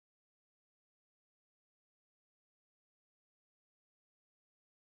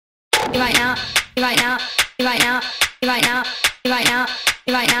right now, right now, right now, right now, right now,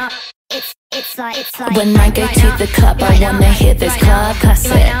 right now. It's like when I go to the club, I wanna hear those club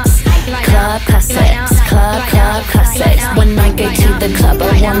classics. Club classics, club classics. When I go to the club,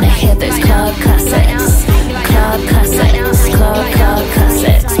 I wanna hear those club classics. Club classics, club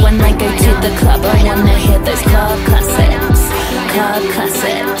classics. When I go to the club, I wanna hear those club classics. Club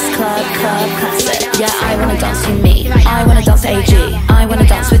classics, club classics. Yeah, I wanna dance to me. I wanna dance to AG. I wanna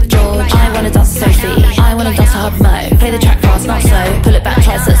dance with George. I wanna dance to Sophie. I wanna dance to HudMo. Play the track fast, not slow. Pull it back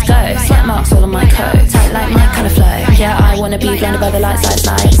twice, let's go. Sweat marks all on my coat. Tight like my kind of flow. Yeah, I wanna be blinded by the lights, lights,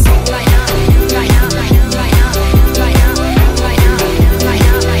 lights.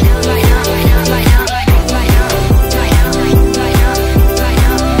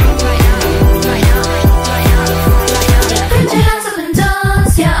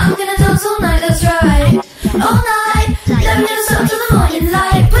 All night, let me dance up till the morning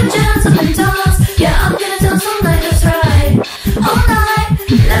light. Put your hands up and dance. Yeah, I'm gonna dance all night, that's right. All night,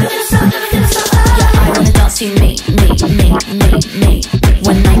 let me dance up, let me dance up. Yeah, I wanna dance to me.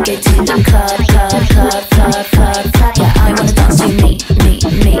 When I go to the club,